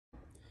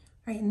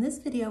All right, in this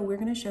video, we're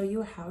going to show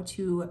you how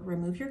to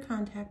remove your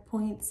contact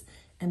points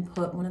and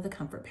put one of the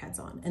comfort pads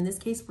on. In this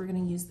case, we're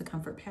going to use the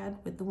comfort pad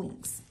with the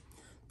wings.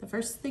 The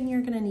first thing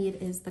you're going to need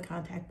is the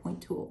contact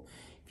point tool.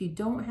 If you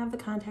don't have the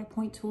contact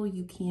point tool,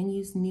 you can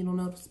use needle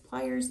nose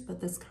pliers,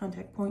 but this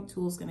contact point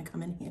tool is going to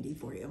come in handy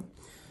for you.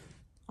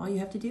 All you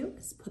have to do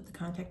is put the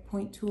contact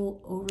point tool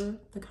over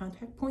the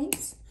contact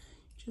points.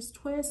 Just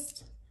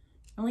twist.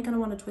 You're only going to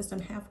want to twist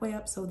them halfway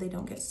up so they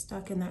don't get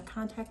stuck in that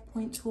contact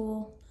point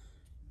tool.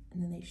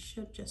 And then they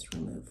should just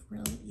remove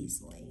really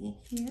easily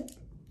here.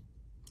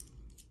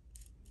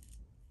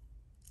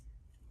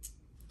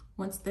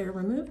 Once they're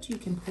removed, you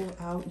can pull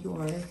out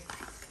your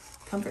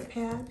comfort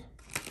pad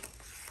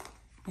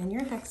and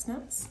your hex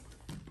nuts.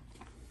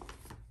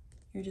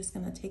 You're just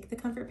going to take the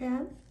comfort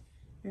pad.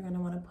 You're going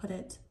to want to put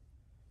it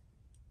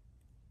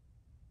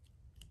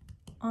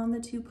on the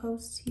two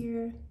posts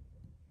here.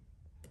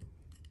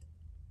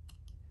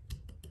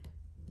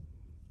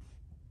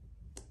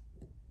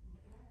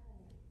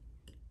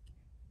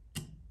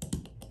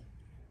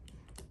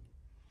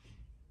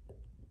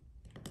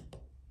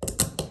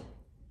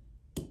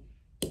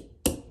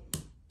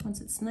 Once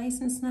it's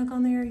nice and snug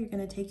on there, you're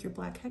going to take your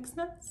black hex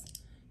nuts.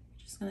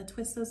 You're just going to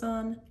twist those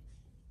on.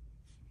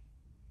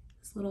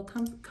 This little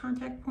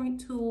contact point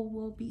tool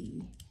will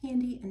be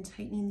handy in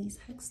tightening these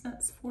hex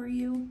nuts for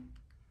you.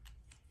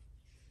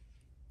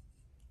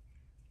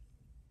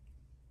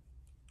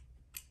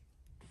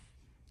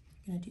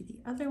 You're going to do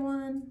the other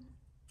one.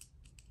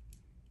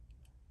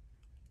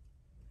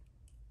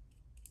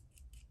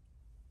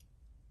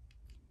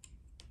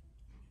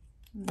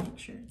 Make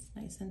sure it's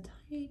nice and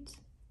tight.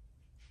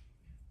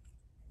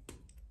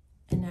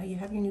 And now you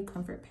have your new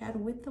comfort pad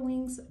with the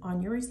wings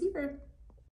on your receiver.